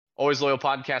Always Loyal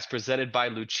podcast presented by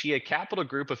Lucia Capital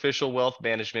Group, official wealth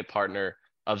management partner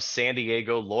of San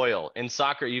Diego Loyal. In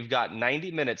soccer, you've got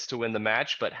 90 minutes to win the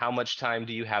match, but how much time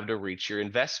do you have to reach your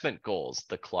investment goals?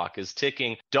 The clock is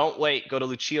ticking. Don't wait. Go to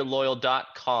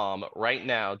lucialoyal.com right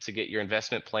now to get your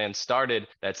investment plan started.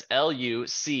 That's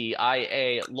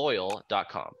LUCIA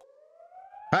loyal.com.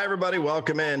 Hi, everybody.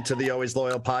 Welcome in to the Always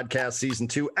Loyal podcast, season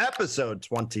 2, episode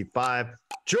 25.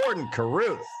 Jordan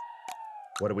Caruth.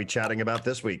 What are we chatting about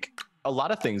this week? A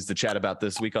lot of things to chat about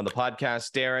this week on the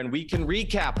podcast, Darren. We can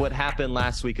recap what happened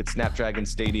last week at Snapdragon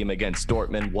Stadium against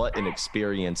Dortmund. What an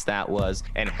experience that was,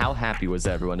 and how happy was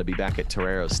everyone to be back at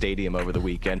Torero Stadium over the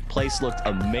weekend. Place looked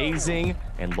amazing,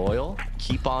 and Loyal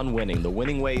keep on winning. The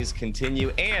winning ways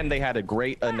continue, and they had a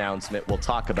great announcement. We'll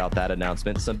talk about that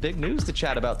announcement. Some big news to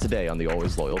chat about today on the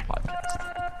Always Loyal podcast.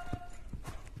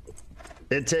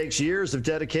 It takes years of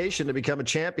dedication to become a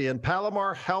champion.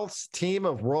 Palomar Health's team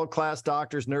of world-class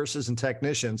doctors, nurses, and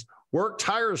technicians work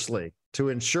tirelessly to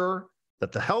ensure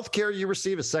that the healthcare you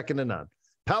receive is second to none.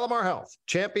 Palomar Health,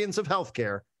 champions of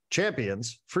healthcare,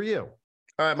 champions for you.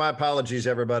 All right, my apologies,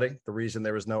 everybody. The reason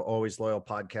there was no Always Loyal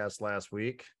podcast last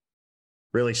week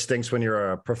really stinks when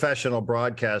you're a professional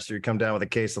broadcaster. You come down with a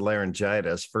case of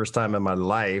laryngitis. First time in my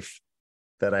life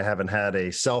that I haven't had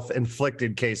a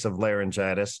self-inflicted case of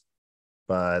laryngitis.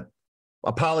 But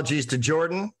apologies to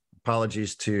Jordan,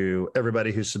 apologies to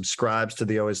everybody who subscribes to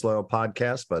the Always Loyal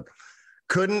podcast, but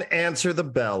couldn't answer the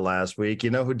bell last week. You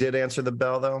know who did answer the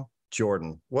bell, though?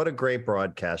 Jordan. What a great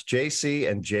broadcast. JC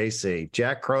and JC,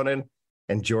 Jack Cronin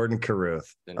and Jordan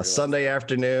Caruth. A Sunday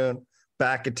afternoon,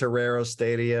 back at Torero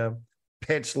Stadium.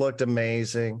 Pitch looked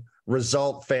amazing.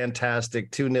 Result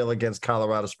fantastic. 2-0 against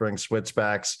Colorado Springs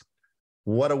Switchbacks.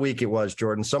 What a week it was,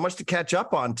 Jordan. So much to catch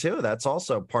up on, too. That's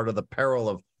also part of the peril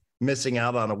of missing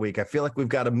out on a week. I feel like we've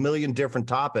got a million different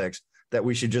topics that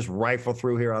we should just rifle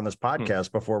through here on this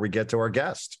podcast before we get to our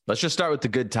guest. Let's just start with the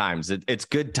good times. It's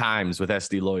good times with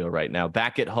SD Loyal right now.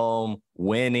 Back at home,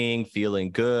 winning,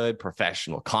 feeling good.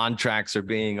 Professional contracts are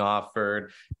being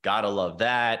offered. Gotta love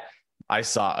that. I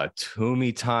saw a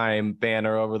Toomey Time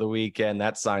banner over the weekend.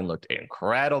 That sign looked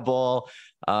incredible.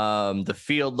 The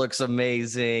field looks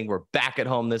amazing. We're back at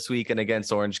home this weekend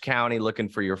against Orange County, looking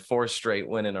for your 4th straight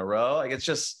win in a row. Like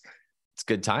it's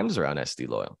good times around SD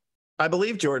Loyal. I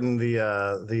believe, Jordan,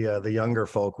 the younger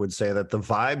folk would say that the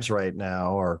vibes right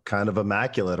now are kind of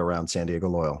immaculate around San Diego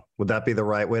Loyal. Would that be the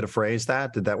right way to phrase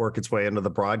that? Did that work its way into the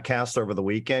broadcast over the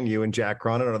weekend? You and Jack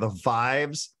Cronin, are the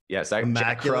vibes yes,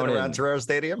 immaculate around Torero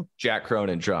Stadium? Jack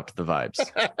Cronin dropped the vibes.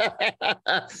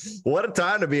 What a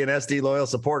time to be an SD Loyal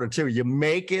supporter, too. You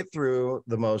make it through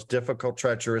the most difficult,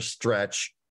 treacherous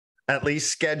stretch, at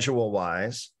least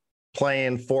schedule-wise,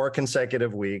 playing 4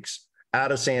 consecutive weeks out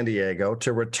of San Diego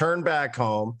to return back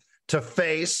home to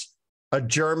face a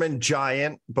German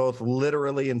giant, both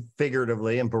literally and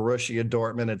figuratively, in Borussia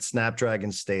Dortmund at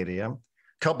Snapdragon Stadium. A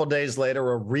couple days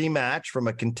later, a rematch from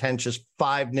a contentious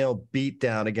 5-0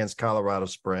 beatdown against Colorado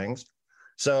Springs.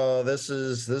 So this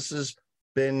has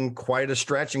been quite a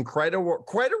stretch and quite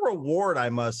a reward, I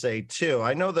must say, too.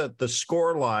 I know that the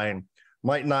score line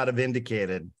might not have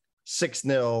indicated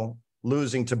 6-0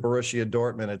 losing to Borussia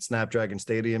Dortmund at Snapdragon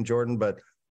Stadium, Jordan, but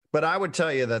I would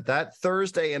tell you that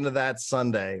Thursday into that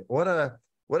Sunday, what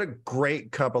a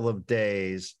great couple of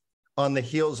days on the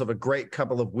heels of a great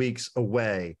couple of weeks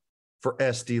away for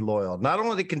SD Loyal. Not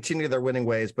only to continue their winning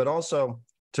ways, but also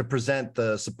to present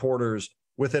the supporters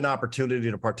with an opportunity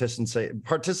to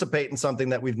participate in something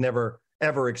that we've never,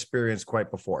 ever experienced quite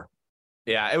before.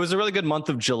 Yeah, it was a really good month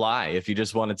of July. If you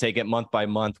just want to take it month by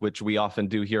month, which we often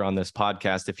do here on this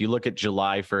podcast. If you look at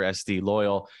July for SD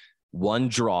Loyal, 1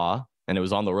 draw, and it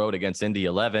was on the road against Indy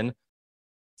 11,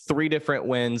 3 different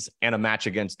wins, and a match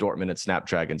against Dortmund at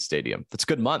Snapdragon Stadium. That's a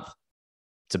good month.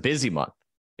 It's a busy month.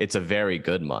 It's a very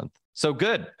good month. So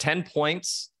good. 10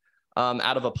 points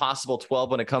out of a possible 12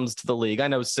 when it comes to the league. I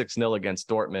know 6-0 against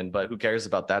Dortmund, but who cares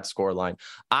about that scoreline?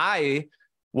 I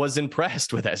was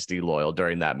impressed with SD Loyal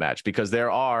during that match because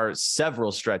there are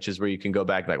several stretches where you can go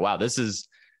back like, wow, this is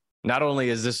not only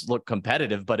does this look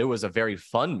competitive, but it was a very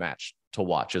fun match to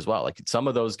watch as well. Like some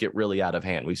of those get really out of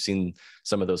hand. We've seen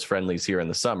some of those friendlies here in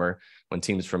the summer when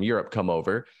teams from Europe come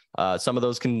over. Some of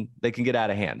those can get out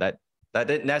of hand. That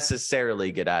didn't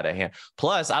necessarily get out of hand.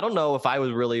 Plus, I don't know if I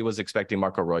was expecting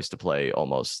Marco Reus to play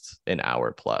almost an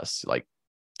hour plus. Like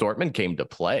Dortmund came to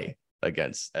play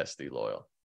against SD Loyal.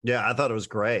 Yeah, I thought it was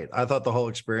great. I thought the whole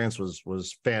experience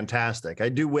was fantastic. I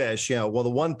do wish, the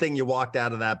one thing you walked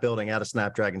out of that building, out of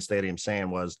Snapdragon Stadium saying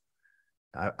was,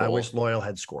 I wish Loyal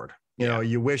had scored.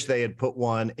 You wish they had put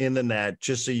one in the net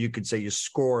just so you could say you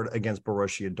scored against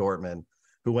Borussia Dortmund.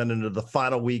 who went into the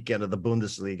final weekend of the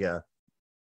Bundesliga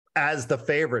as the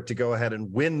favorite to go ahead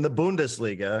and win the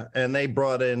Bundesliga, and they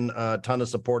brought in a ton of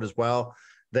support as well.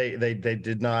 They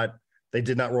did not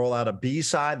roll out a B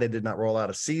side. They did not roll out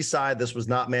a C side. This was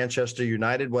not Manchester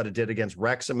United, what it did against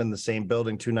Wrexham in the same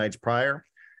building 2 nights prior.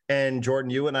 And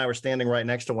Jordan, you and I were standing right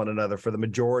next to one another for the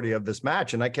majority of this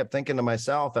match. And I kept thinking to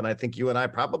myself, and I think you and I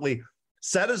probably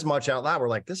said as much out loud, we're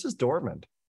like, this is Dortmund.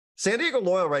 San Diego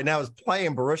Loyal right now is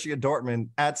playing Borussia Dortmund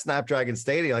at Snapdragon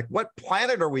Stadium. Like, what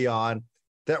planet are we on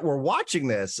that we're watching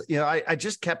this? You know, I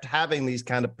just kept having these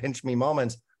kind of pinch me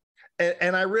moments.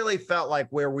 And I really felt like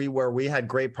where we had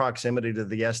great proximity to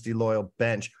the SD Loyal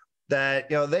bench, that,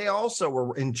 you know, they also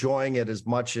were enjoying it as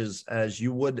much as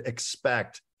you would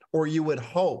expect, or you would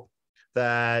hope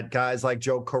that guys like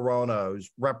Joe Corona,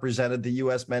 who's represented the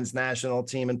U.S. men's national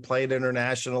team and played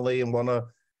internationally and won a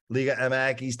Liga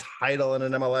MX title in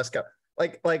an MLS Cup.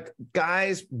 Like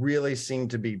guys really seem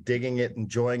to be digging it,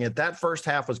 enjoying it. That first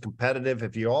half was competitive.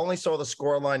 If you only saw the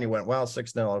scoreline, you went, well,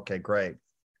 6-0. Okay, great.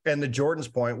 And to Jordan's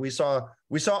point, we saw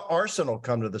Arsenal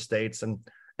come to the States and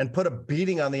put a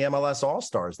beating on the MLS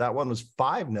All-Stars. That one was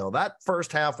 5-0. That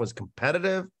first half was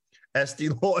competitive.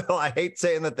 SD Loyal, I hate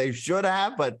saying that they should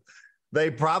have, but they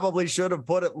probably should have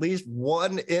put at least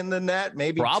one in the net,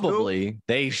 maybe probably two.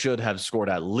 They should have scored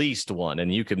at least one,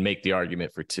 and you could make the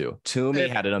argument for two. Toomey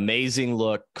had an amazing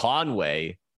look.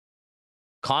 Conway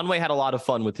had a lot of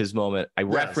fun with his moment. I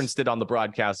referenced it on the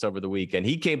broadcast over the weekend.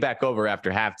 He came back over after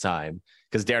halftime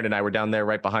because Darren and I were down there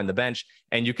right behind the bench,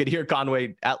 and you could hear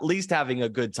Conway at least having a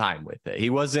good time with it. He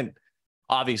wasn't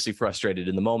obviously frustrated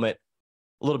in the moment.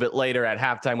 A little bit later at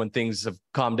halftime, when things have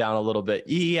calmed down a little bit,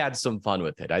 he had some fun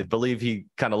with it. I believe he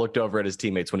kind of looked over at his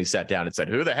teammates when he sat down and said,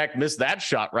 who the heck missed that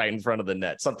shot right in front of the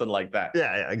net? Something like that.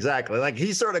 Yeah, exactly. Like,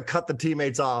 he sort of cut the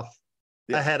teammates off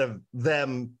ahead of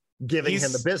them giving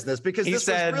him the business, because this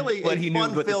was really a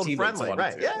fun-filled friendly.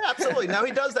 Right. Yeah, absolutely. Now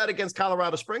he does that against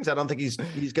Colorado Springs. I don't think he's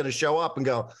going to show up and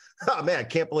go, oh man, I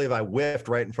can't believe I whiffed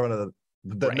right in front of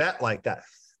the net like that.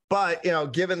 But, you know,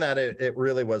 given that it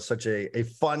really was such a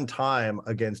fun time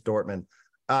against Dortmund,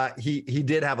 he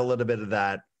did have a little bit of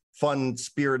that fun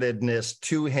spiritedness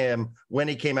to him when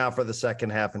he came out for the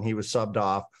second half and he was subbed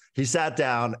off. He sat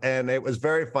down, and it was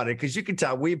very funny because you can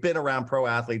tell we've been around pro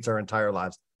athletes our entire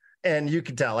lives. And you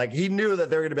can tell, like, he knew that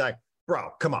they were going to be like, bro,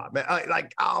 come on, man.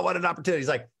 Oh, what an opportunity. He's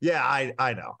like, yeah,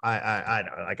 I know. I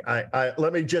know. Like,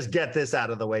 let me just get this out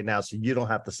of the way now so you don't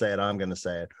have to say it. I'm going to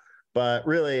say it. But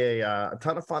really a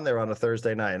ton of fun there on a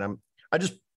Thursday night. And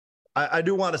I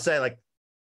do want to say, like,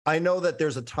 I know that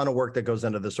there's a ton of work that goes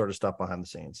into this sort of stuff behind the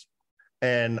scenes.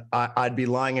 And I'd be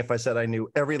lying if I said I knew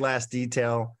every last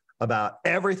detail about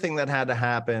everything that had to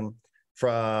happen,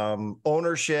 from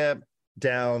ownership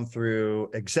down through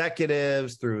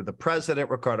executives, through the president,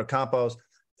 Ricardo Campos,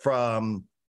 from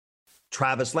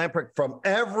Travis Lamprecht, from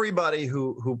everybody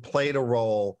who played a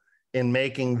role in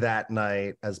making that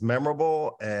night as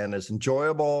memorable and as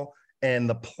enjoyable, and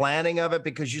the planning of it,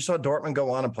 because you saw Dortmund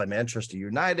go on and play Manchester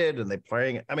United, and they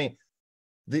playing. I mean,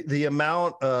 the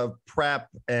amount of prep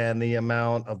and the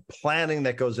amount of planning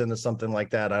that goes into something like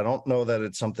that, I don't know that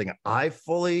it's something I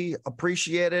fully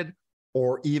appreciated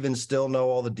or even still know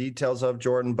all the details of,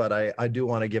 Jordan, but I do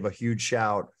want to give a huge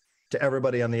shout to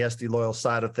everybody on the SD Loyal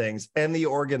side of things and the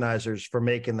organizers for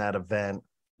making that event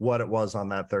what it was on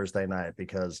that Thursday night,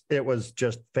 because it was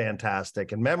just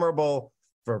fantastic and memorable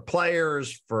for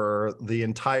players, for the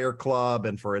entire club,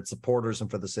 and for its supporters,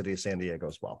 and for the city of San Diego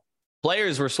as well.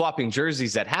 Players were swapping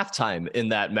jerseys at halftime in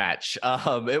that match.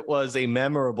 It was a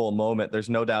memorable moment. There's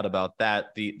no doubt about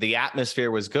that. The atmosphere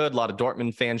was good. A lot of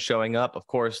Dortmund fans showing up. Of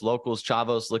course, locals,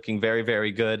 Chavos looking very,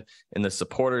 very good in the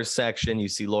supporters section. You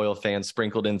see Loyal fans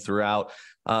sprinkled in throughout.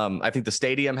 I think the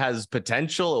stadium has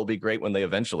potential. It'll be great when they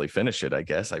eventually finish it, I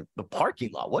guess. The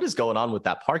parking lot, what is going on with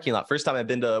that parking lot? First time I've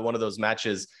been to one of those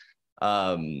matches,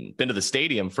 been to the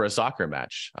stadium for a soccer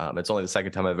match. It's only the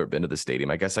second time I've ever been to the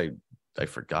stadium. I guess I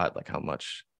forgot like how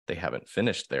much they haven't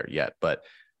finished there yet, but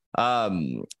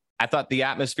I thought the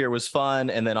atmosphere was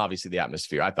fun. And then obviously the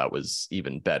atmosphere I thought was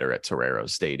even better at Torero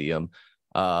Stadium.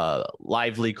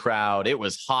 Lively crowd. It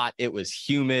was hot. It was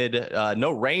humid.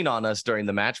 No rain on us during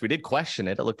the match. We did question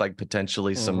it. It looked like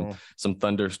potentially some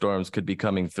thunderstorms could be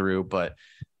coming through, but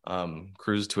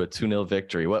cruised to a 2-0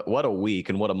 victory. What a week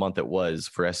and what a month it was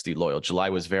for SD Loyal. July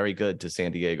was very good to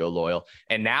San Diego Loyal.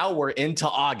 And now we're into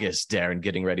August, Darren,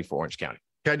 getting ready for Orange County.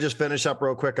 Can I just finish up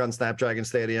real quick on Snapdragon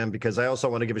Stadium? Because I also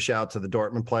want to give a shout out to the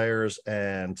Dortmund players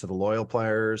and to the Loyal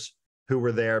players who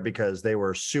were there, because they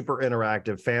were super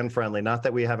interactive, fan friendly. Not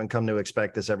that we haven't come to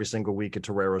expect this every single week at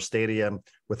Torero Stadium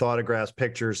with autographs,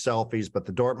 pictures, selfies, but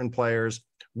the Dortmund players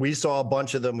We saw a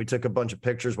bunch of them. We took a bunch of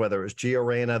pictures, whether it was Gio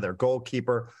Reyna, their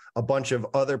goalkeeper, a bunch of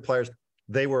other players.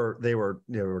 They were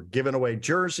giving away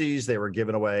jerseys. They were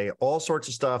giving away all sorts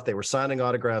of stuff. They were signing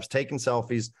autographs, taking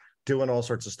selfies, doing all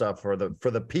sorts of stuff for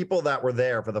the people that were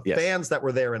there, for the fans that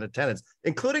were there in attendance,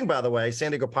 including, by the way,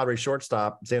 San Diego Padres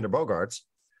shortstop Xander Bogaerts.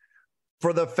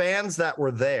 For the fans that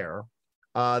were there,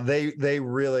 they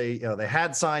really, they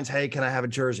had signs. Hey, can I have a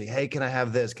jersey? Hey, can I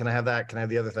have this? Can I have that? Can I have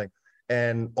the other thing?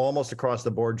 And almost across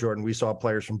the board, Jordan, we saw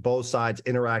players from both sides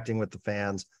interacting with the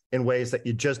fans in ways that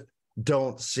you just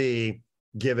don't see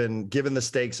given the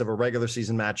stakes of a regular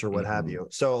season match or what have you.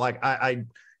 So like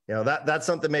that's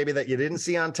something maybe that you didn't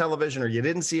see on television or you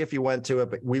didn't see if you went to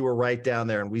it, but we were right down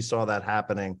there and we saw that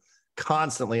happening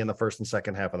constantly in the first and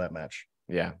second half of that match.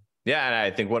 Yeah. Yeah, and I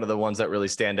think one of the ones that really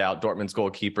stand out, Dortmund's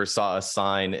goalkeeper saw a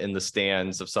sign in the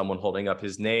stands of someone holding up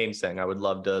his name saying, I would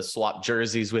love to swap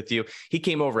jerseys with you. He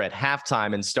came over at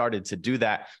halftime and started to do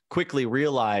that, quickly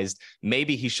realized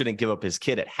maybe he shouldn't give up his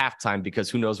kit at halftime because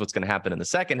who knows what's going to happen in the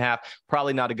second half.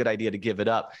 Probably not a good idea to give it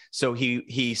up. So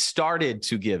he started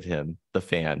to give him, the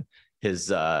fan,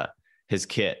 his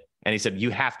kit. And he said, you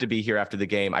have to be here after the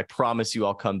game. I promise you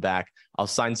I'll come back. I'll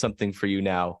sign something for you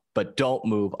now, but don't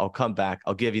move. I'll come back.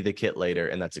 I'll give you the kit later.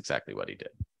 And that's exactly what he did,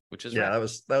 which is right. That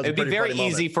was It'd be very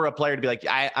easy for a player to be like,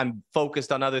 I'm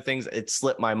focused on other things. It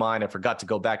slipped my mind. I forgot to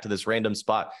go back to this random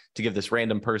spot to give this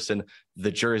random person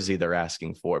the jersey they're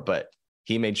asking for. But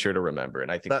he made sure to remember.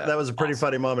 And I think that was a pretty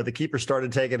funny moment. The keeper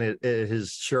started taking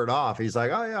his shirt off. He's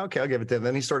like, oh, yeah, okay, I'll give it to him.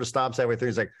 Then he sort of stops halfway through.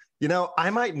 He's like, I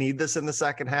might need this in the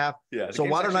second half. Yeah. So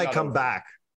why don't I come back?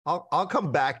 I'll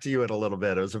come back to you in a little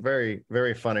bit. It was a very,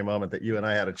 very funny moment that you and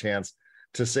I had a chance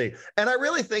to see. And I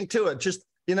really think, too,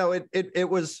 it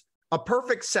was a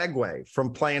perfect segue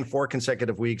from playing 4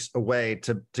 consecutive weeks away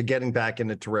to getting back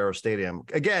into Torero Stadium.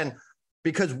 Again,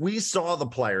 because we saw the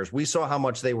players, we saw how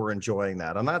much they were enjoying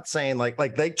that. I'm not saying like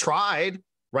they tried,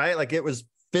 right? Like it was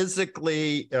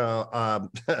physically, and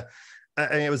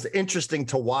it was interesting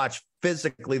to watch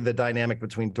physically the dynamic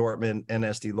between Dortmund and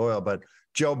SD Loyal. But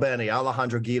Joe Benny,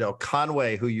 Alejandro Guido,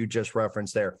 Conway, who you just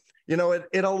referenced there,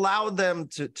 it allowed them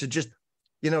to just,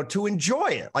 to enjoy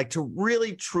it, like to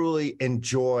really truly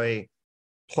enjoy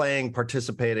playing,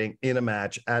 participating in a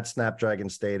match at Snapdragon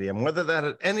Stadium, whether that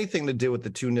had anything to do with the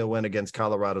 2-0 win against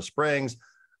Colorado Springs,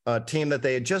 a team that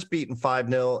they had just beaten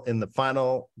 5-0 in the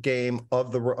final game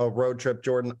of the road trip,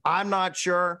 Jordan. I'm not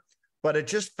sure, but it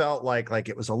just felt like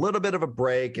it was a little bit of a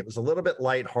break. It was a little bit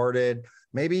lighthearted,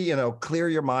 maybe, clear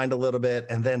your mind a little bit.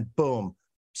 And then boom,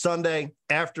 Sunday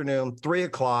afternoon,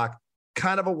 3:00,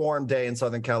 kind of a warm day in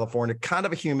Southern California, kind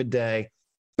of a humid day,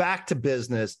 back to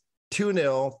business.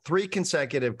 2-0, 3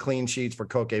 consecutive clean sheets for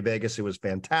Koke Vegas, who was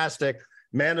fantastic.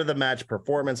 Man of the match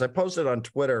performance. I posted on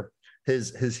Twitter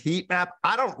his heat map.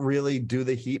 I don't really do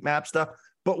the heat map stuff,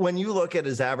 but when you look at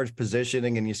his average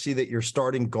positioning and you see that your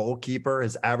starting goalkeeper,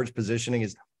 his average positioning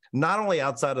is not only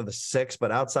outside of the 6,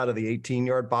 but outside of the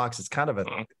 18-yard box, it's kind of a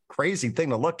crazy thing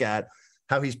to look at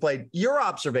how he's played. Your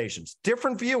observations,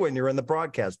 different view when you're in the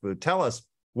broadcast booth. Tell us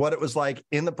what it was like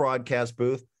in the broadcast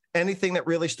booth. Anything that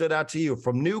really stood out to you,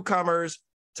 from newcomers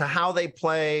to how they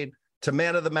played, to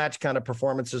man of the match kind of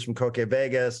performances from Koke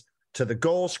Vegas, to the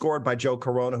goal scored by Joe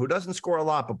Corona, who doesn't score a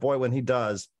lot, but boy, when he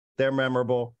does, they're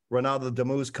memorable. Ronaldo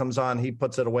Damus comes on, he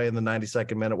puts it away in the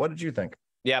 92nd minute. What did you think?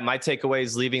 Yeah, my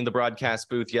takeaways leaving the broadcast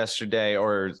booth yesterday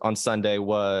or on Sunday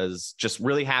was just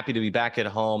really happy to be back at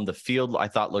home. The field, I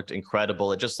thought, looked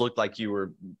incredible. It just looked like you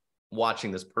were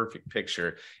watching this perfect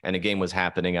picture and a game was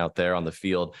happening out there on the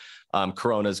field.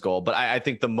 Corona's goal. But I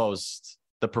think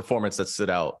the performance that stood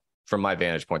out from my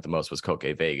vantage point the most was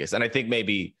Koke Vegas. And I think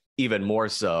maybe even more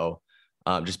so,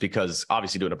 just because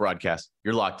obviously doing a broadcast,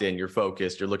 you're locked in, you're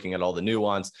focused, you're looking at all the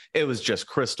nuance. It was just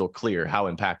crystal clear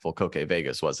how impactful Koke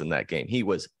Vegas was in that game. He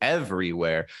was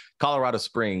everywhere. Colorado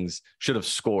Springs should have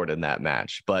scored in that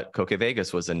match, but Koke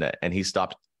Vegas was in net and he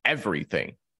stopped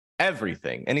everything.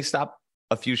 And he stopped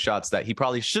a few shots that he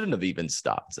probably shouldn't have even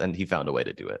stopped, and he found a way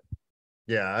to do it.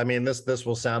 Yeah, I mean, this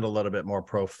will sound a little bit more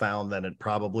profound than it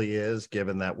probably is,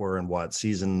 given that we're in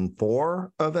season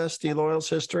 4 of SD Loyal's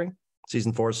history?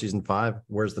 Season 4, season 5,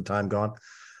 where's the time gone?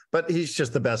 But he's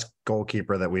just the best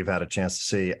goalkeeper that we've had a chance to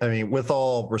see. I mean, with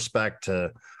all respect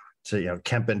to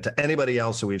Kempen, to anybody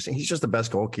else who we've seen, he's just the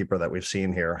best goalkeeper that we've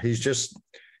seen here.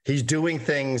 He's doing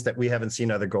things that we haven't seen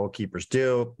other goalkeepers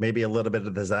do. Maybe a little bit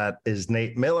of that is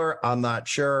Nate Miller. I'm not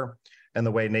sure. And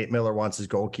the way Nate Miller wants his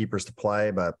goalkeepers to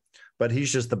play, but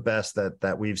he's just the best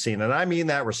that we've seen. And I mean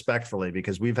that respectfully,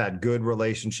 because we've had good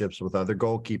relationships with other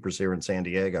goalkeepers here in San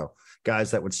Diego,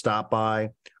 guys that would stop by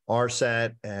our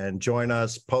set and join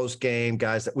us post game,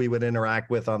 guys that we would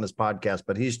interact with on this podcast.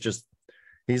 But he's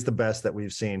the best that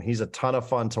we've seen. He's a ton of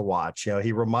fun to watch. You know,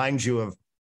 he reminds you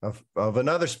of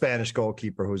another Spanish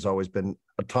goalkeeper who's always been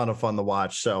a ton of fun to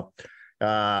watch. So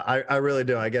I really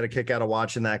do. I get a kick out of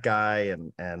watching that guy,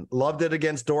 and loved it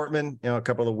against Dortmund. You know, a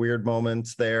couple of weird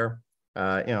moments there. You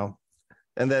know,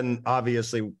 and then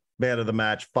obviously man of the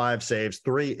match, 5 saves,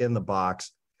 3 in the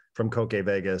box from Koke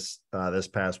Vegas this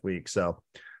past week. So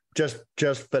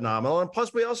just phenomenal. And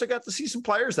plus we also got to see some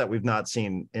players that we've not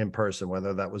seen in person,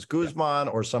 whether that was Guzman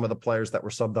or some of the players that were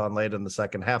subbed on late in the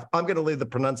second half. I'm going to leave the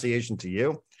pronunciation to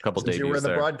you. A couple since you were in the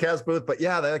there. broadcast booth, but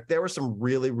yeah, there were some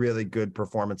really, really good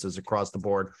performances across the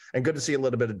board, and good to see a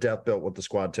little bit of depth built with the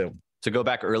squad too. To go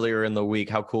back earlier in the week,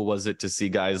 how cool was it to see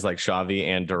guys like Xavi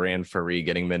and Duran Ferri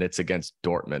getting minutes against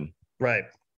Dortmund? Right.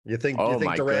 You think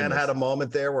Duran had a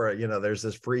moment there where, you know, there's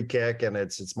this free kick and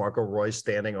it's Marco Reus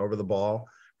standing over the ball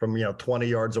from, 20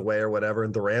 yards away or whatever,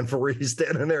 and Duran Ferri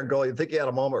standing there and goal. You think he had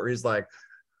a moment where he's like,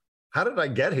 how did I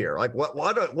get here? Like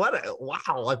what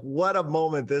a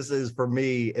moment this is for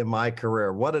me in my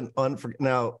career. What an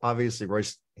now obviously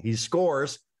Reus, he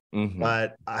scores,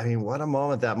 but I mean, what a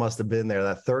moment that must have been there.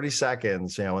 That 30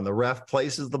 seconds, when the ref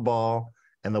places the ball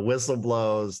and the whistle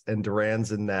blows and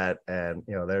Duran's in net, and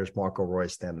there's Marco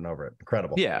Reus standing over it.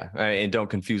 Incredible. Yeah, and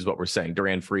don't confuse what we're saying.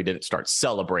 Duran Ferri didn't start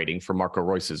celebrating for Marco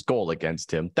Reus's goal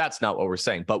against him. That's not what we're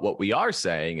saying. But what we are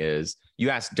saying is, you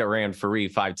ask Duran Ferri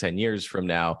 5-10 years from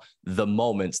now, the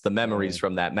moments, the memories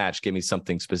from that match, give me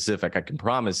something specific. I can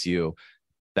promise you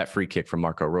that free kick from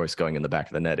Marco Reus going in the back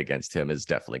of the net against him is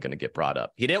definitely going to get brought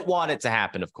up. He didn't want it to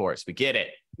happen, of course. We get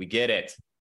it.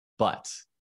 But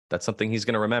that's something he's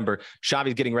going to remember.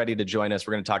 Xavi's getting ready to join us.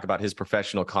 We're going to talk about his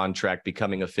professional contract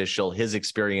becoming official, his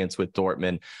experience with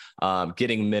Dortmund,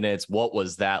 getting minutes. What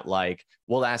was that like?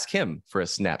 We'll ask him for a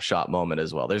snapshot moment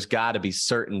as well. There's got to be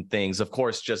certain things, of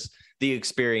course, just the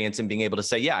experience and being able to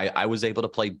say, yeah, I was able to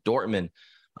play Dortmund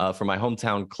for my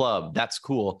hometown club. That's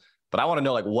cool. But I want to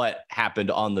know, like, what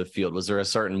happened on the field. Was there a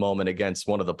certain moment against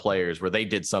one of the players where they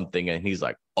did something and he's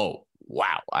like, oh,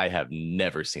 wow, I have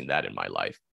never seen that in my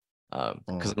life?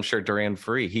 Because I'm sure Duran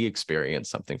Ferri, he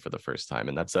experienced something for the first time,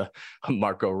 and that's a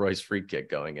Marco Reus free kick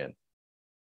going in.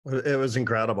 It was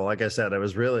incredible. Like I said, it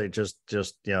was really just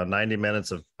 90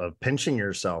 minutes of pinching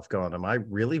yourself going, am I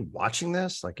really watching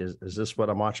this? Like, is this what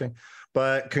I'm watching?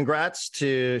 But congrats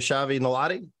to Xavi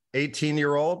Gnaulati,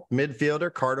 18-year-old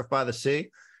midfielder, Cardiff by the Sea,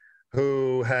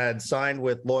 who had signed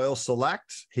with Loyal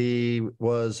Select. He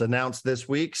was announced this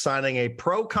week signing a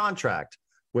pro contract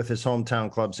with his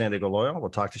hometown club, San Diego Loyal. We'll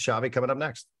talk to Xavi coming up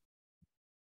next.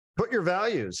 Put your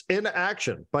values into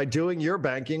action by doing your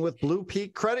banking with Blue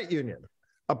Peak Credit Union,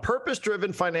 a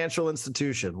purpose-driven financial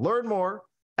institution. Learn more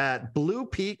at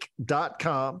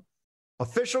bluepeak.com.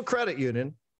 Official credit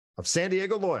union of San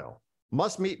Diego Loyal.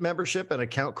 Must meet membership and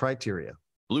account criteria.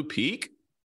 Blue Peak?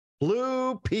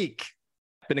 Blue Peak.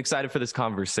 Been excited for this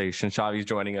conversation. Xavi's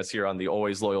joining us here on the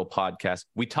Always Loyal podcast.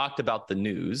 We talked about the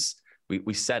news.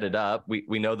 We set it up.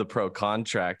 We know the pro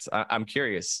contract. I'm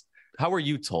curious, how were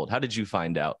you told? How did you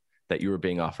find out that you were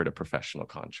being offered a professional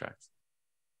contract?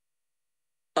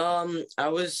 I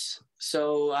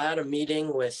had a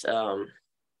meeting with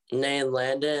Nay and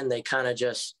Landa, and they kind of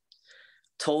just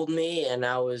told me, and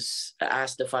I was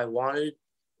asked if I wanted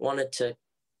to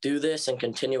do this and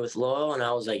continue with Loyal, and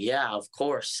I was like, yeah, of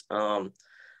course.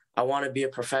 I want to be a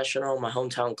professional in my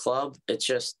hometown club.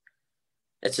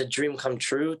 It's a dream come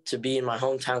true to be in my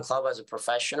hometown club as a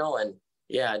professional. And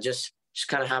yeah, just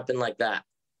kind of happened like that.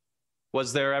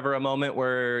 Was there ever a moment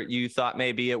where you thought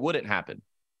maybe it wouldn't happen?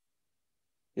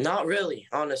 Not really,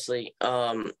 honestly.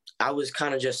 I was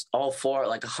kind of just all for it,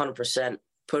 like 100%,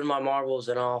 putting my marbles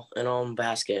in one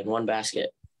basket.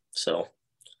 So.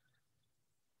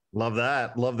 Love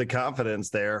that. Love the confidence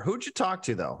there. Who'd you talk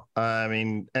to though? I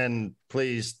mean, and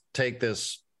please take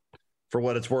this for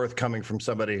what it's worth, coming from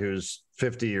somebody who's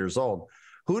 50 years old.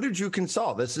 Who did you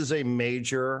consult? This is a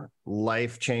major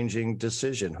life-changing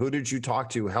decision. Who did you talk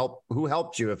to? Who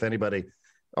helped you, if anybody,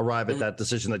 arrive at that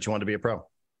decision that you want to be a pro?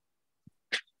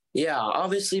 Yeah,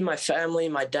 obviously my family.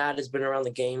 My dad has been around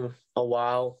the game a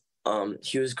while.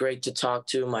 He was great to talk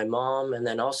to. My mom, and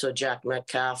then also Jack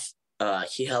Metcalf.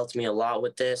 He helped me a lot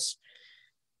with this.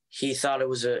 He thought it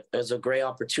was a great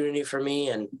opportunity for me,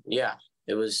 and yeah,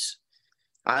 it was.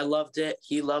 I loved it.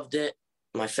 He loved it.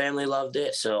 My family loved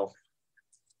it. So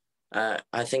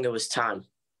I think it was time.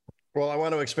 Well, I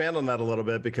want to expand on that a little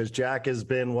bit, because Jack has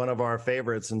been one of our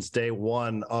favorites since day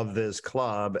one of this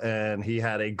club, and he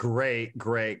had a great,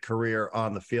 great career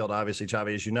on the field. Obviously,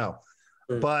 Xavi, as you know.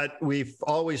 but we've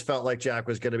always felt like Jack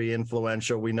was going to be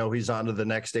influential. We know he's on to the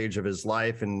next stage of his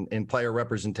life and in player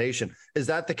representation. Is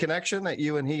that the connection that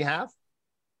you and he have?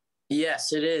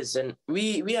 Yes, it is. And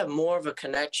we have more of a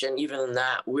connection even than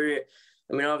that.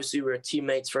 Obviously we were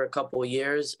teammates for a couple of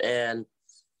years, and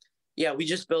yeah, we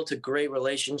just built a great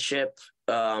relationship.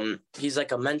 He's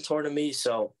like a mentor to me.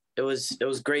 So it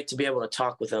was great to be able to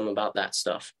talk with him about that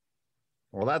stuff.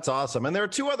 Well, that's awesome. And there are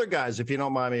two other guys, if you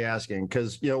don't mind me asking,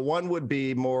 because, one would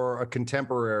be more a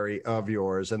contemporary of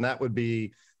yours, and that would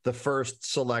be the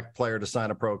first select player to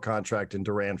sign a pro contract in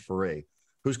Duran Ferree,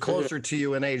 who's closer to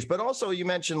you in age. But also you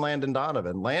mentioned Landon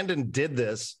Donovan. Landon did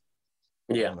this,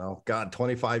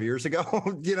 25 years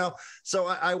ago, So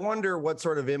I wonder what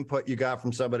sort of input you got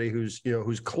from somebody who's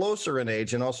closer in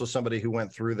age, and also somebody who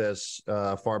went through this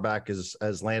far back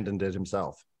as Landon did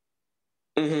himself.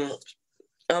 Mm-hmm.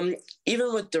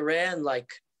 Even with Duran,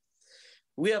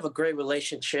 we have a great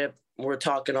relationship. We're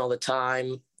talking all the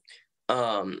time.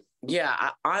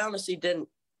 I honestly didn't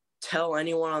tell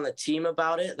anyone on the team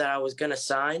about it, that I was going to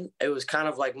sign. It was kind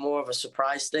of like more of a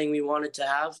surprise thing we wanted to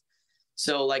have.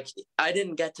 So I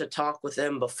didn't get to talk with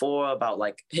him before about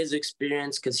his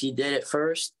experience, because he did it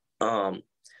first.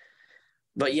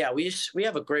 But yeah, we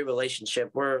have a great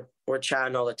relationship. We're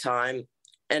chatting all the time.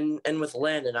 And with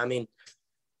Landon,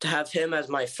 to have him as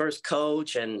my first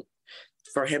coach and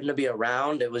for him to be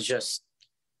around, it was just,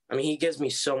 he gives me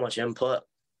so much input.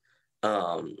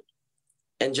 And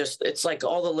just, it's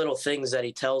all the little things that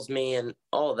he tells me and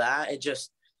all that,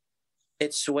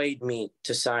 it swayed me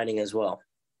to signing as well.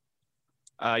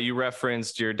 You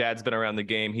referenced your dad's been around the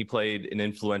game. He played an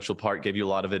influential part, gave you a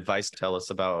lot of advice. Tell us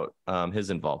about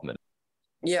his involvement.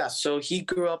 Yeah, so he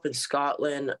grew up in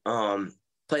Scotland,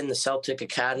 played in the Celtic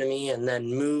Academy, and then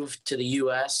moved to the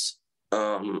U.S.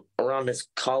 Around his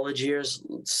college years,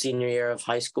 senior year of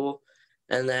high school,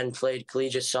 and then played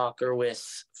collegiate soccer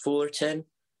with Fullerton.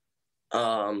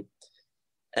 And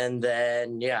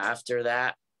then, after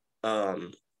that,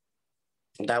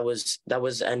 that was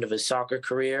the end of his soccer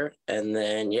career. And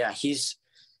then, he's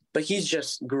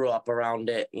just grew up around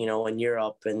it, in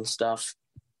Europe and stuff.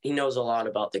 He knows a lot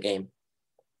about the game.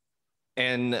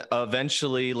 And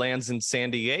eventually lands in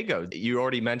San Diego. You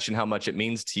already mentioned how much it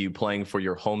means to you playing for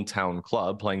your hometown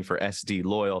club, playing for SD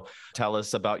Loyal. Tell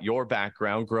us about your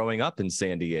background growing up in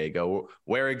San Diego.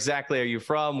 Where exactly are you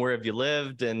from? Where have you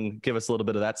lived? And give us a little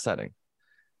bit of that setting.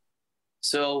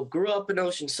 So grew up in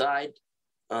Oceanside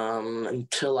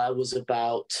until I was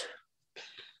about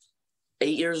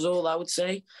 8 years old, I would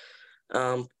say.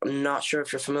 I'm not sure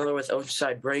if you're familiar with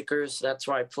Oceanside Breakers. That's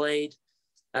where I played.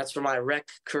 That's where my rec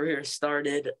career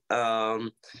started.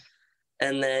 And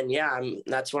then,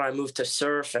 that's when I moved to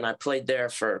surf, and I played there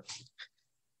for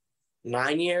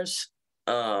 9 years.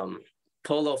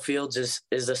 Polo Fields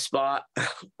is the spot.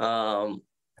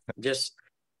 Just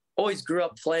always grew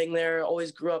up playing there,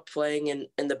 always grew up playing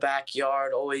in the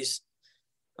backyard, always.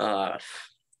 I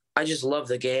just love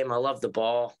the game. I love the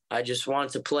ball. I just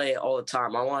wanted to play it all the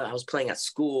time. I was playing at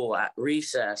school, at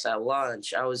recess, at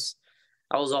lunch. I was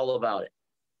all about it.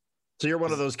 So you're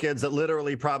one of those kids that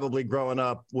literally probably growing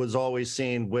up was always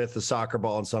seen with the soccer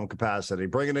ball in some capacity,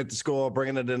 bringing it to school,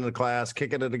 bringing it into class,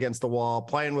 kicking it against the wall,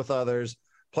 playing with others,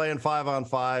 playing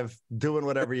 5-on-5, doing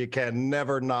whatever you can,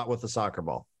 never not with the soccer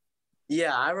ball.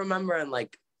 Yeah, I remember in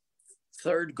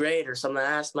third grade or something, I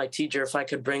asked my teacher if I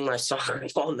could bring my soccer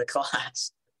ball into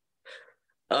class.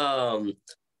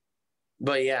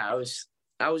 But yeah, I was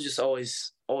just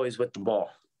always with the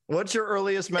ball. What's your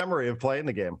earliest memory of playing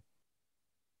the game?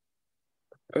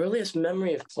 Earliest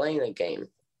memory of playing the game.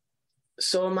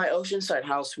 So in my Oceanside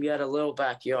house, we had a little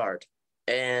backyard,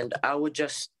 and I would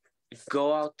just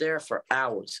go out there for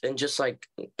hours and just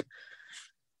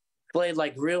play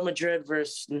Real Madrid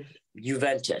versus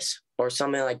Juventus or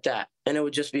something like that. And it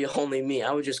would just be only me.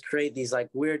 I would just create these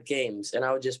weird games, and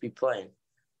I would just be playing.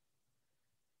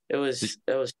 It was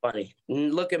funny.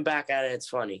 Looking back at it, it's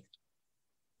funny.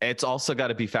 It's also got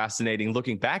to be fascinating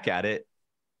looking back at it.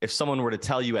 If someone were to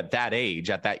tell you at that age,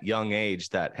 at that young age,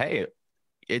 that, hey,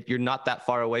 you're not that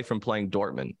far away from playing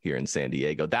Dortmund here in San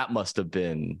Diego, that must have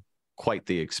been quite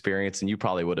the experience. And you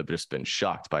probably would have just been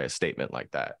shocked by a statement like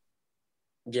that.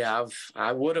 Yeah,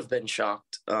 I would have been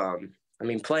shocked.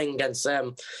 Playing against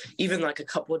them, even a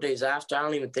couple of days after, I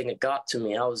don't even think it got to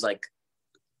me. I was like,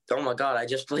 oh my God, I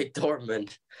just played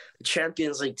Dortmund, a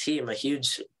Champions League team, a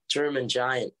huge German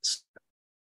giant.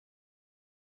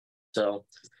 So,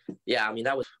 yeah,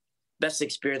 that was the best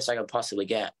experience I could possibly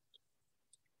get.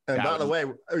 And by the way,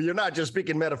 you're not just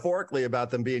speaking metaphorically about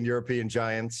them being European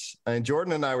giants. And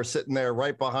Jordan and I were sitting there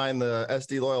right behind the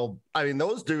SD Loyal.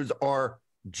 Those dudes are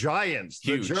giants.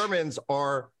 Huge. The Germans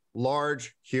are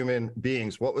large human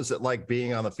beings. What was it like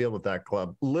being on the field with that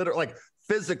club? Literally, like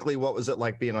physically, what was it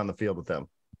like being on the field with them?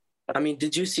 I mean,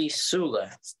 did you see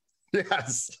Sula?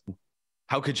 Yes.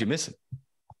 How could you miss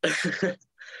it?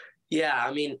 Yeah,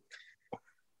 I mean,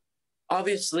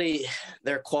 obviously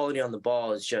their quality on the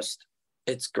ball is just,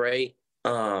 it's great.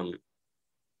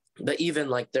 But even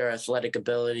like their athletic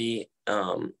ability,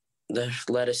 the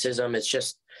athleticism, it's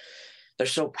just, they're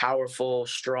so powerful,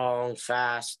 strong,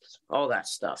 fast, all that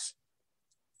stuff.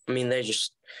 I mean,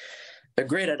 they're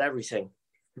great at everything.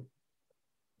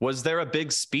 Was there a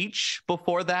big speech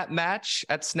before that match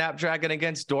at Snapdragon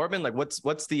against Dortmund? Like,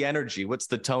 what's the energy? What's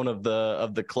the tone of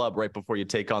the club right before you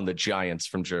take on the Giants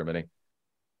from Germany?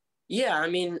 Yeah, I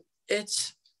mean,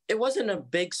 it wasn't a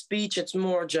big speech. It's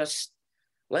more just,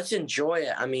 let's enjoy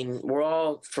it. I mean, we're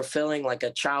all fulfilling like a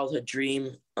childhood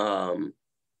dream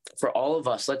for all of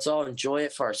us. Let's all enjoy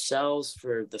it for ourselves,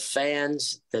 for the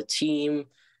fans, the team,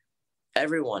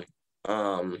 everyone,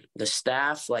 the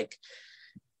staff. Like,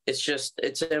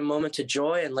 it's a moment to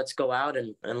joy, and let's go out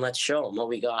and let's show them what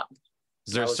we got.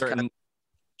 Is there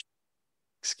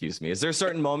a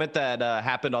certain moment that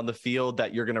happened on the field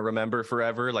that you're going to remember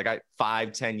forever? Like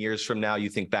 5-10 years from now, you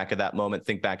think back of that moment,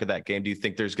 think back of that game. Do you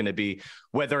think there's going to be,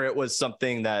 whether it was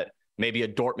something that maybe a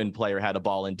Dortmund player had a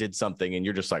ball and did something and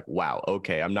you're just like, wow,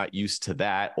 okay, I'm not used to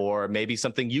that, or maybe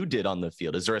something you did on the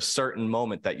field? Is there a certain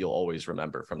moment that you'll always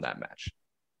remember from that match?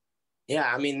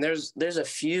 Yeah, I mean, there's a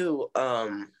few.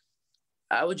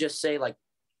 I would just say, like,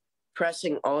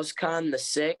 pressing Ozkan, the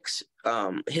 6,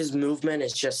 his movement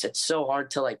is just, it's so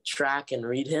hard to like track and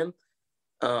read him,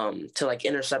 to like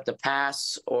intercept a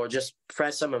pass or just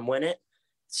press him and win it.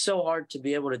 It's so hard to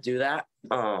be able to do that.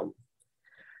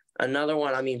 Another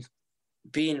one, I mean,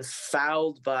 being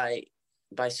fouled by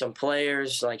some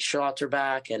players like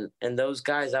Schlotterbeck and those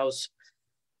guys,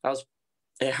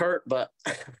 it hurt, but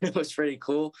it was pretty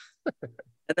cool.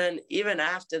 And then even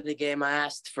after the game, I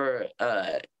asked for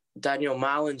Daniel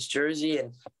Malin's jersey,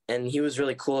 and he was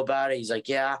really cool about it. He's like,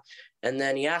 yeah. And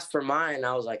then he asked for mine.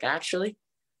 I was like, actually?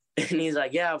 And he's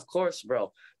like, yeah, of course,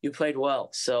 bro. You played well.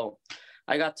 So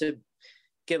I got to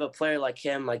give a player like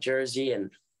him my jersey,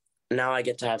 and now I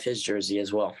get to have his jersey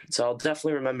as well. So I'll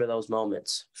definitely remember those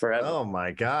moments forever. Oh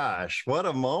my gosh. What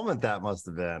a moment that must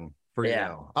have been for you.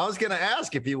 I was going to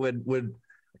ask if you would,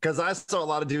 because I saw a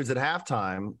lot of dudes at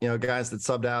halftime, guys that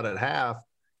subbed out at half,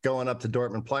 going up to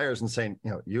Dortmund players and saying,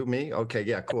 you, me? Okay,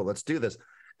 yeah, cool. Let's do this.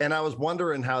 And I was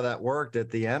wondering how that worked at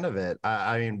the end of it.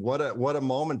 I mean, what a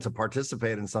moment to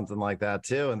participate in something like that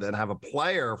too. And then have a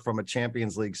player from a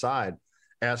Champions League side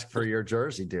ask for your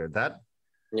jersey, dude. That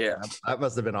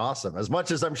must have been awesome. As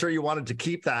much as I'm sure you wanted to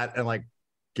keep that and like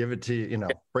give it to,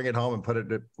 bring it home and put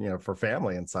it, for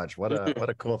family and such. What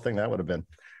a cool thing that would have been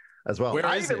as well.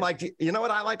 I even liked,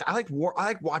 what I liked? I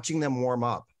like watching them warm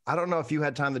up. I don't know if you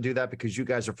had time to do that because you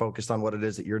guys are focused on what it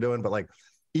is that you're doing, but like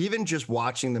even just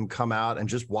watching them come out and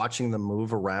just watching them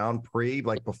move around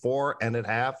before and at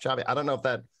half, Xavi, I don't know if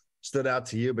that stood out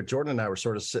to you, but Jordan and I were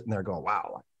sort of sitting there going,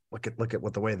 wow, look at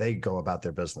what the way they go about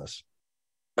their business.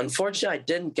 Unfortunately, I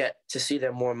didn't get to see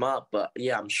them warm up, but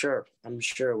yeah, I'm sure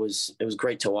it was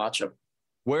great to watch them.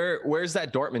 Where's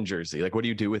that Dortmund jersey? Like, what do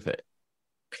you do with it?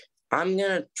 I'm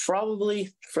going to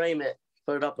probably frame it,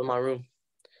 put it up in my room.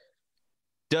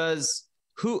 How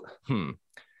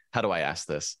do I ask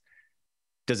this?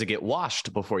 Does it get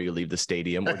washed before you leave the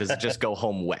stadium, or does it just go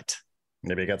home wet?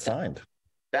 Maybe it got signed.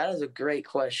 That is a great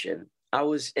question. I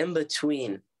was in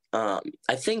between. I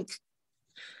think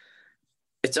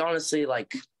it's honestly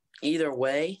like either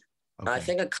way. Okay. I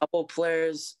think a couple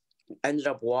players ended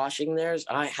up washing theirs.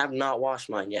 I have not washed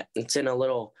mine yet. It's in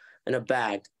a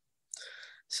bag.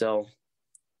 So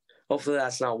hopefully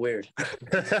that's not weird.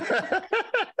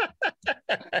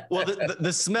 Well,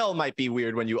 the smell might be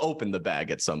weird when you open the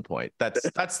bag at some point.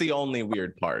 That's the only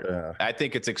weird part. Yeah. I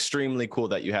think it's extremely cool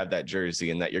that you have that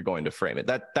jersey and that you're going to frame it.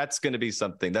 That's going to be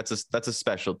something that's a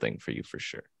special thing for you for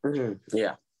sure. Mm-hmm.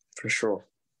 Yeah, for sure.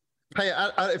 Hey,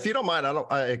 if you don't mind,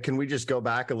 can we just go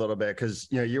back a little bit? Because,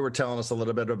 you were telling us a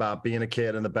little bit about being a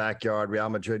kid in the backyard, Real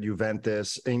Madrid,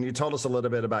 Juventus, and you told us a little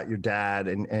bit about your dad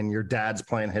and your dad's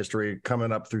playing history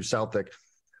coming up through Celtic,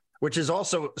 which is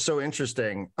also so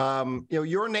interesting.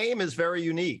 Your name is very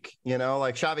unique,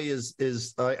 like Xavi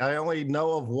is I only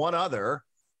know of one other,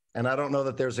 and I don't know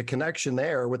that there's a connection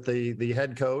there with the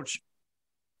head coach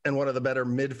and one of the better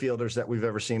midfielders that we've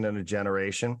ever seen in a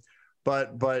generation.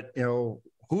 But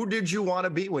who did you want to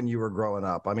be when you were growing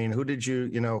up? I mean, who did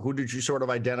you sort of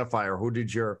identify, or who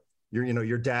did your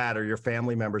dad or your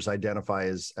family members identify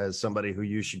as somebody who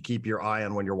you should keep your eye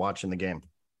on when you're watching the game?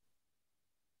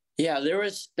 Yeah, there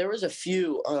was a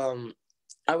few.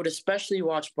 I would especially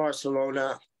watch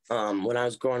Barcelona when I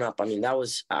was growing up. I mean, that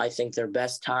was, I think, their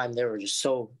best time. They were just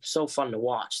so fun to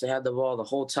watch. They had the ball the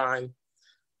whole time.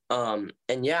 And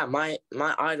yeah, my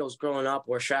idols growing up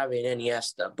were Xavi and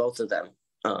Iniesta, both of them.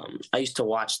 I used to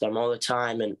watch them all the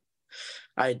time, and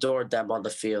I adored them on the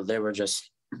field. They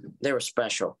were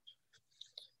special.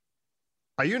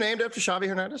 Are you named after Xavi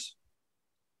Hernandez?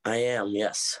 I am,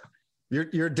 yes.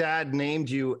 Your dad named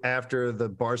you after the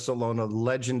Barcelona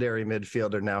legendary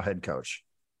midfielder, now head coach.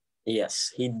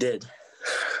 Yes, he did.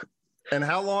 And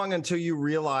how long until you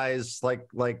realize like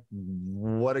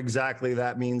what exactly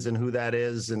that means and who that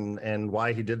is and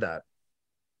why he did that?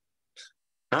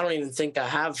 I don't even think I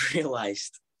have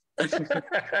realized.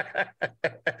 Yeah,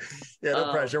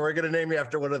 no pressure. We're going to name you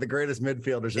after one of the greatest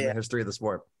midfielders in the history of the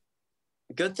sport.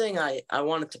 Good thing I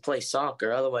wanted to play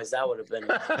soccer. Otherwise, that would have been.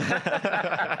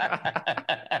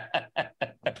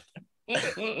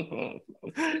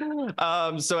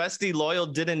 So SD Loyal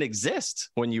didn't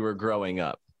exist when you were growing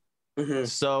up. Mm-hmm.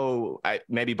 So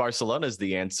maybe Barcelona is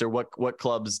the answer. What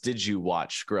clubs did you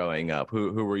watch growing up?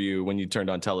 Who were you when you turned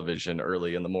on television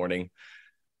early in the morning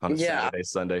on a Saturday,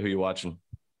 Sunday? Who you watching?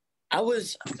 I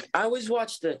always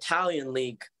watched the Italian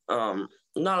league. Not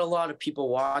a lot of people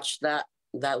watch that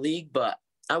league, but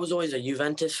I was always a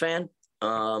Juventus fan.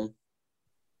 And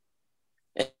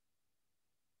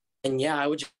yeah, I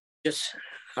would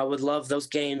love those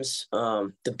games.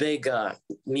 The big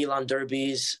Milan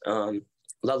derbies,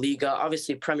 La Liga,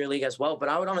 obviously Premier League as well, but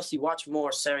I would honestly watch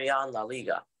more Serie A and La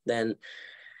Liga than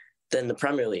the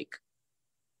Premier League.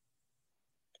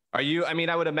 I mean,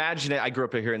 I would imagine it. I grew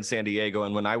up here in San Diego,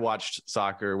 and when I watched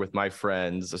soccer with my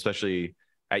friends, especially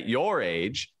at your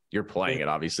age, you're playing it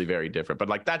obviously very different, but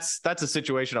like that's a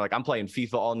situation like I'm playing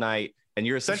FIFA all night and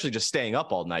you're essentially just staying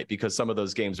up all night because some of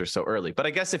those games are so early. But I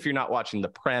guess if you're not watching the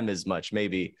Prem as much,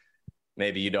 maybe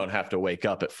you don't have to wake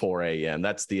up at 4 a.m.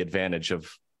 That's the advantage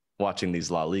of watching these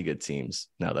La Liga teams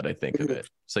now that I think of it.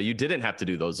 So you didn't have to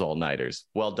do those all-nighters.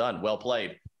 Well done. Well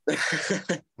played.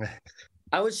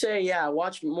 I would say, yeah, I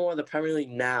watch more of the Premier League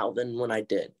now than when I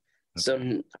did. Okay.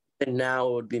 So now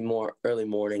it would be more early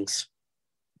mornings.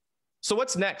 So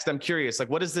what's next? I'm curious. Like,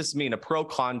 what does this mean? A pro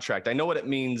contract. I know what it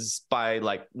means by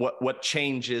like what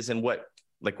changes and what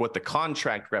the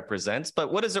contract represents,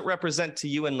 but what does it represent to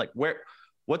you? And like,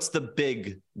 what's the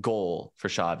big goal for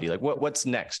Xavi? Like what's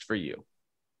next for you?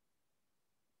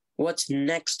 What's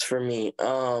next for me?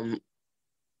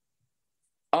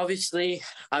 Obviously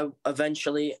I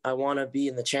want to be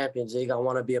in the Champions League. I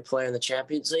want to be a player in the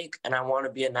Champions League, and I want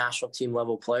to be a national team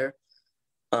level player.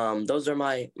 Those are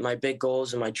my big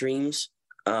goals and my dreams.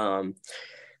 And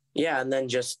then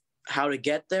just how to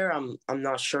get there, I'm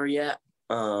not sure yet.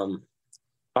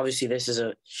 Obviously this is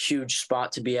a huge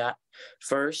spot to be at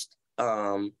first.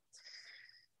 I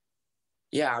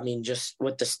mean, just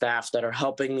with the staff that are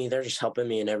helping me, they're just helping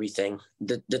me in everything.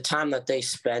 The time that they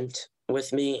spent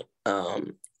with me,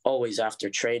 always after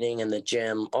training in the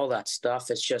gym, all that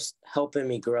stuff, it's just helping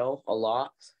me grow a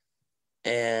lot.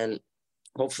 And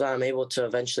hopefully I'm able to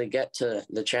eventually get to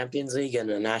the Champions League and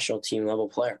a national team level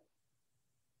player.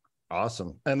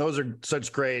 Awesome. And those are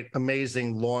such great,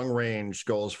 amazing long-range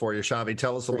goals for you. Xavi,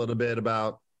 tell us a little bit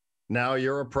about now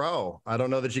you're a pro. I don't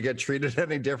know that you get treated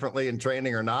any differently in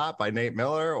training or not by Nate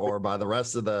Miller or by the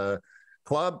rest of the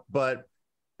club, but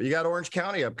you got Orange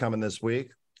County upcoming this week.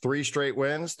 3 straight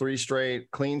wins, 3 straight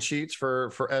clean sheets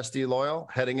for SD Loyal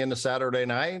heading into Saturday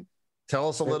night. Tell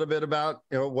us a little bit about,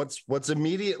 what's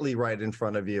immediately right in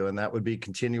front of you, and that would be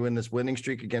continuing this winning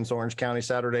streak against Orange County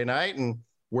Saturday night and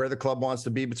where the club wants to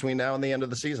be between now and the end of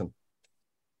the season.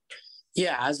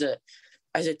 Yeah, as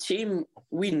a team,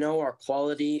 we know our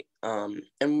quality, and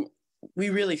we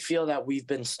really feel that we've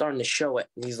been starting to show it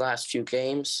in these last few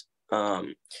games.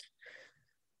 And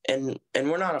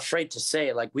we're not afraid to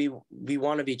say, like, we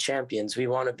want to be champions. We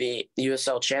want to be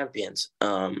USL champions.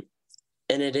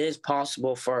 And it is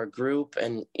possible for our group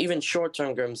and even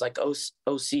short-term games like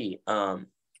OC.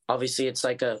 Obviously, it's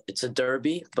a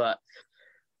derby, but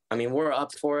I mean, we're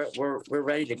up for it. We're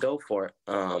ready to go for it.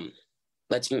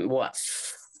 Let's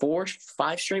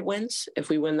 5 straight wins. If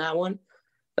we win that one,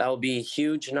 that will be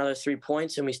huge. Another 3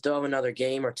 points, and we still have another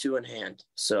game or 2 in hand.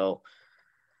 So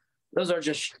those are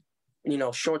just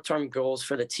short-term goals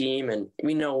for the team, and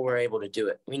we know we're able to do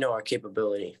it. We know our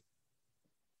capability.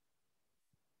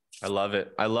 I love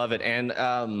it. And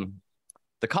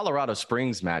the Colorado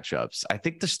Springs matchups, I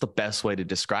think this is the best way to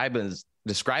describe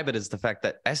it is the fact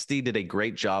that SD did a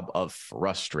great job of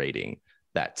frustrating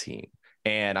that team.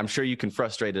 And I'm sure you can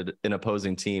frustrate an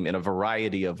opposing team in a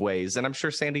variety of ways. And I'm sure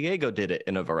San Diego did it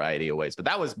in a variety of ways. But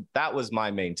that was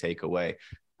my main takeaway.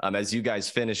 As you guys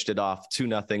finished it off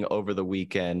 2-0 over the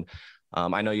weekend.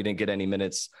 I know you didn't get any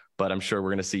minutes, but I'm sure we're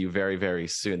going to see you very, very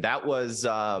soon. That was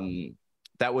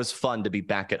fun to be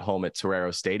back at home at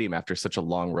Torero Stadium after such a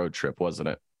long road trip, wasn't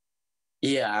it?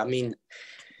 Yeah, I mean,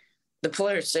 the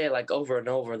players say like over and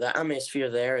over, the atmosphere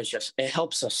there is just, it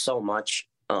helps us so much.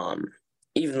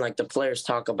 Even like the players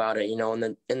talk about it,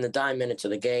 in the dying minutes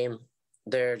of the game,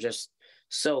 they're just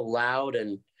so loud,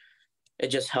 and it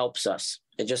just helps us.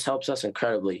 It just helps us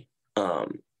incredibly.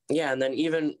 Yeah, and then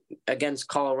even against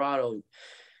Colorado,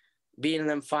 beating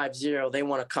them 5-0, they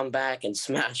want to come back and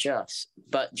smash us.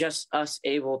 But just us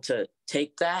able to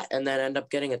take that and then end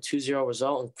up getting a 2-0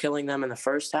 result and killing them in the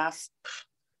first half,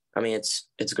 I mean,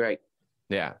 it's great.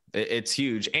 Yeah, it's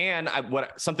huge. And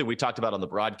something we talked about on the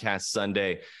broadcast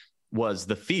Sunday was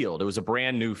the field. It was a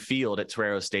brand new field at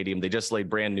Torero Stadium. They just laid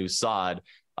brand new sod.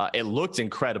 It looked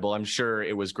incredible. I'm sure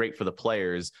it was great for the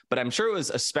players, but I'm sure it was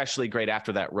especially great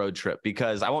after that road trip,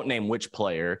 because I won't name which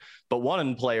player, but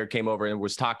one player came over and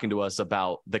was talking to us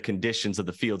about the conditions of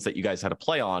the fields that you guys had to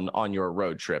play on your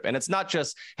road trip. And it's not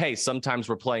just, hey, sometimes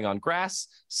we're playing on grass,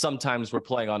 sometimes we're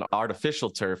playing on artificial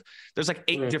turf. There's like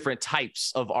 8 different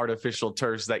types of artificial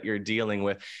turfs that you're dealing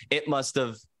with. It must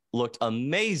have looked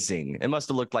amazing. It must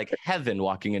have looked like heaven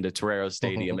walking into Torero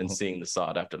Stadium and seeing the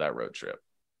sod after that road trip.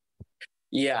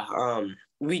 Yeah,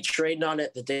 we trained on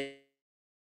it the day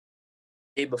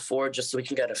before just so we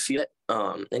can get a feel.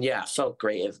 And yeah, it felt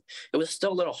great. It was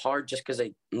still a little hard just because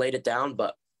they laid it down,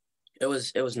 but it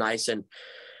was nice. And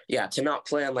yeah, to not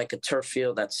play on like a turf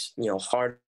field that's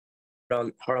hard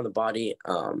on the body.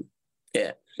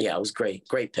 It was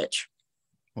great pitch.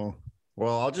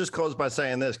 Well, I'll just close by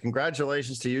saying this: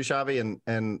 congratulations to you, Xavi,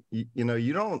 and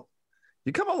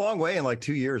you come a long way in like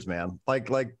 2 years, man.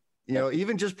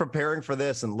 Even just preparing for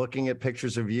this and looking at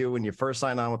pictures of you when you first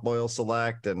signed on with Loyal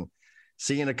Select and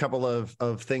seeing a couple of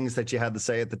things that you had to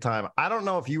say at the time. I don't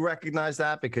know if you recognize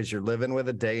that because you're living with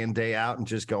it day in, day out and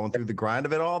just going through the grind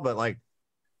of it all. But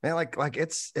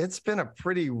it's been a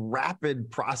pretty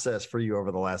rapid process for you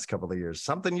over the last couple of years.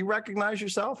 Something you recognize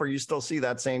yourself, or you still see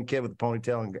that same kid with the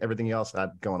ponytail and everything else had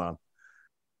going on?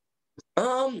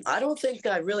 I don't think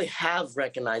I really have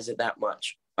recognized it that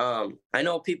much. I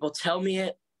know people tell me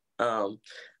it.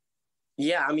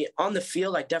 Yeah, I mean, on the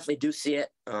field, I definitely do see it,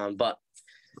 but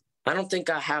I don't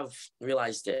think I have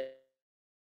realized it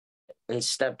and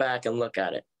step back and look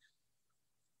at it.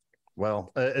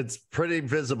 Well, it's pretty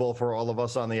visible for all of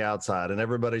us on the outside, and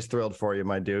everybody's thrilled for you,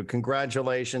 my dude.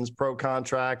 Congratulations, pro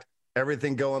contract,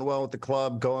 everything going well with the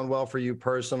club, going well for you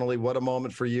personally. What a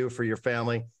moment for you, for your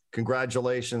family.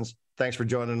 Congratulations. Thanks for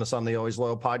joining us on the Always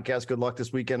Loyal podcast. Good luck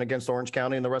this weekend against Orange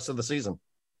County and the rest of the season.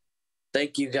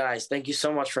 Thank you, guys. Thank you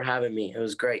so much for having me. It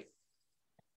was great.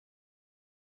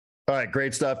 All right,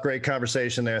 great stuff. Great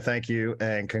conversation there. Thank you,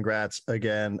 and congrats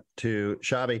again to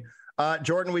Xavi.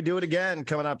 Jordan, we do it again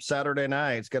coming up Saturday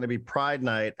night. It's going to be Pride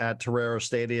Night at Torero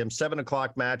Stadium,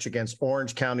 7:00 match against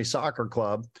Orange County Soccer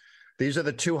Club. These are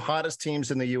the 2 hottest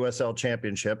teams in the USL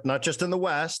Championship, not just in the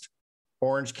West.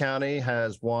 Orange County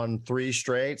has won 3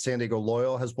 straight. San Diego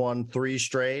Loyal has won 3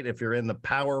 straight. If you're in the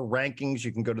power rankings,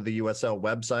 you can go to the USL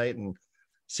website and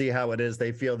see how it is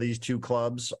they feel these 2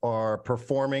 clubs are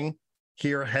performing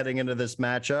here heading into this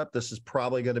matchup. This is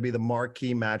probably going to be the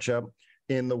marquee matchup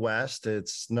in the West.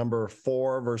 It's number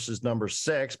 4 versus number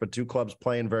 6, but 2 clubs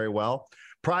playing very well.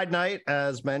 Pride Night,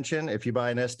 as mentioned, if you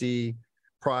buy an SD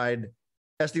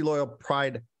Loyal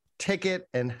Pride ticket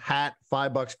and hat,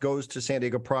 $5 goes to San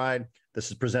Diego Pride. This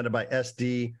is presented by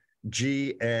SDG&E.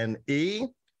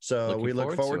 So we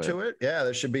look forward to it. Yeah,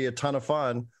 there should be a ton of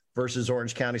fun versus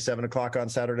Orange County, 7:00 on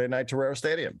Saturday night, Torero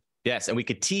Stadium. Yes, and we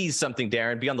could tease something,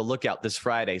 Darren. Be on the lookout this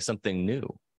Friday. Something new.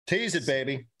 Tease it,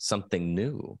 baby. Something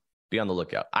new. Be on the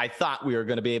lookout. I thought we were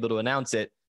going to be able to announce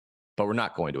it, but we're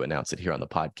not going to announce it here on the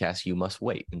podcast. You must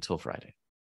wait until Friday.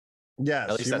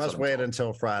 Yes, you must wait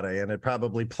until Friday, and it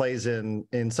probably plays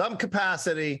in some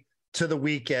capacity to the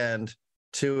weekend,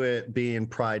 to it being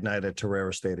Pride Night at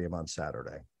Torero Stadium on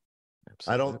Saturday.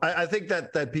 Absolutely. I think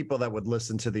that people that would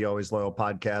listen to the Always Loyal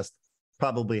podcast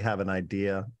probably have an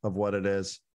idea of what it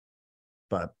is,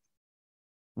 but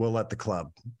we'll let the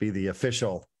club be the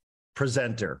official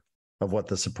presenter of what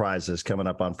the surprise is coming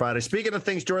up on Friday. Speaking of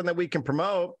things, Jordan, that we can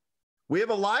promote, we have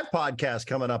a live podcast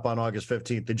coming up on August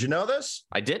 15th. Did you know this?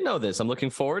 I did know this. I'm looking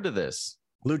forward to this.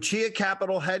 Lucia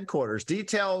Capital headquarters.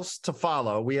 Details to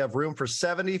follow. We have room for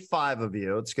 75 of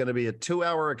you. It's going to be a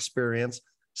 2-hour experience,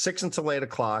 6 until 8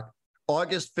 o'clock,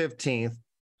 August 15th.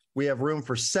 We have room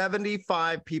for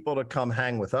 75 people to come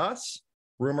hang with us.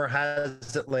 Rumor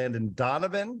has it Landon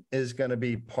Donovan is going to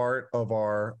be part of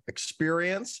our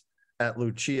experience at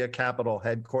Lucia Capital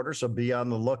headquarters. So be on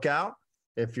the lookout.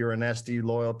 If you're an SD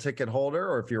Loyal ticket holder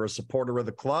or if you're a supporter of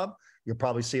the club, you'll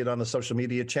probably see it on the social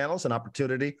media channels, an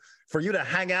opportunity for you to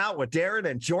hang out with Darren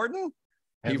and Jordan.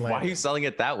 And Why are you selling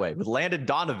it that way? With Landon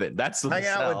Donovan. That's the hang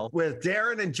sell. out with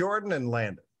Darren and Jordan and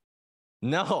Landon.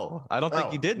 No, I don't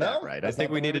think you did that right. I think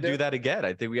we need to do that again.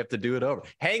 I think we have to do it over.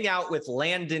 Hang out with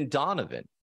Landon Donovan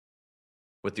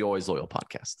with the Always Loyal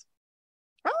podcast.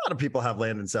 A lot of people have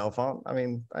Landon's cell phone. I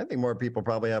mean, I think more people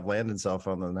probably have Landon's cell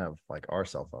phone than have like our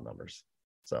cell phone numbers.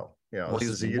 So, well,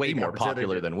 he's way more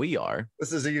popular than we are.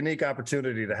 This is a unique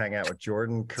opportunity to hang out with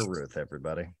Jordan Caruth,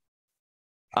 everybody.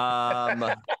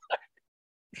 August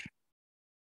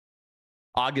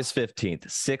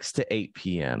 15th, 6 to 8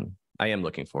 p.m. I am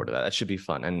looking forward to that. That should be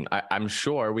fun. And I'm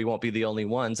sure we won't be the only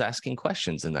ones asking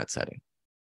questions in that setting.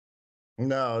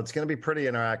 No, it's going to be pretty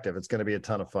interactive. It's going to be a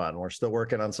ton of fun. We're still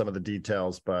working on some of the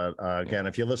details. But again,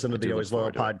 if you listen to the Always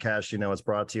Loyal podcast, you know it's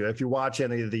brought to you. If you watch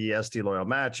any of the SD Loyal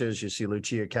matches, you see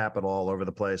Lucia Capital all over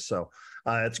the place. So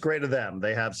it's great of them.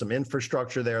 They have some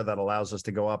infrastructure there that allows us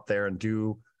to go up there and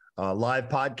do live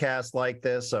podcasts like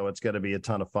this. So it's going to be a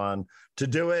ton of fun to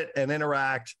do it and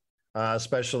interact.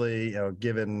 Especially,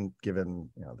 given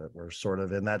that we're sort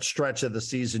of in that stretch of the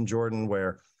season, Jordan,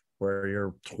 where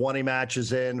you're 20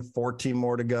 matches in, 14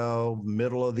 more to go,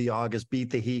 middle of the August, beat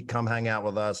the heat, come hang out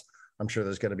with us. I'm sure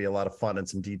there's going to be a lot of fun and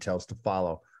some details to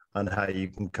follow on how you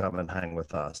can come and hang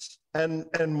with us. And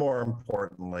more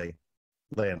importantly,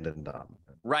 Landon Donovan.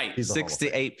 Right. 6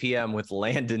 to 8 p.m. with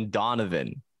Landon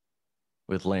Donovan.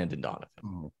 Hang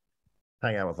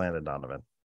out with Landon Donovan.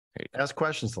 Ask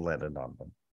questions to Landon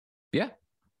Donovan. Yeah.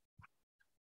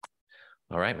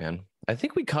 All right, man. I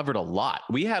think we covered a lot.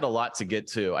 We had a lot to get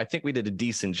to. I think we did a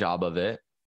decent job of it.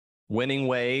 Winning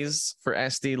ways for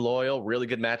SD Loyal. Really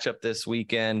good matchup this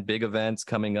weekend. Big events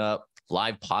coming up.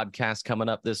 Live podcast coming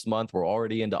up this month. We're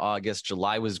already into August.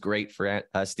 July was great for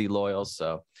SD Loyal.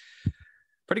 So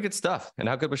pretty good stuff. And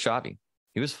how good was Xavi?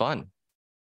 He was fun.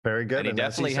 Very good. And he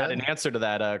definitely had an answer to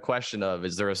that question of,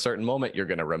 is there a certain moment you're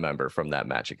going to remember from that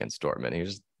match against Dortmund?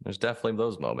 There's definitely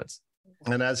those moments.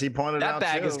 And as he pointed out,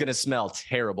 that bag is going to smell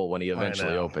terrible when he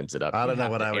eventually opens it up. I don't know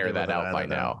what I would air that out by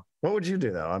now. What would you do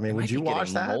though? I mean, would you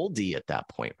wash that? Moldy at that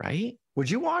point, right?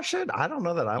 Would you wash it? I don't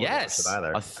know that I would wash it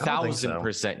either.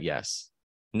 1,000% yes.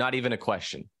 Not even a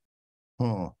question.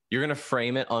 You're going to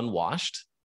frame it unwashed?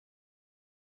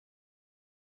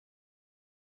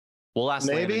 We'll ask.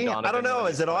 Maybe. I don't know.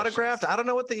 Is it autographed? I don't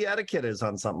know what the etiquette is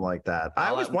on something like that. I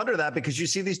always wonder that because you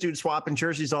see these dudes swapping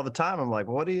jerseys all the time. I'm like,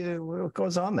 what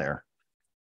goes on there?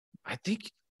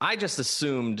 I just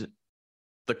assumed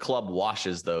the club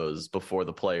washes those before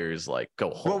the players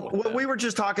go home. Well, we were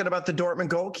just talking about the Dortmund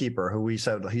goalkeeper who we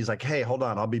said, he's like, hey, hold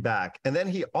on, I'll be back. And then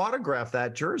he autographed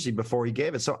that jersey before he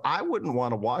gave it. So I wouldn't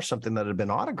want to wash something that had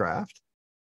been autographed.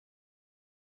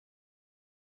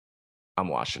 I'm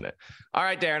washing it. All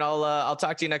right, Darren, I'll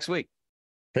talk to you next week.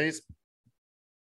 Peace.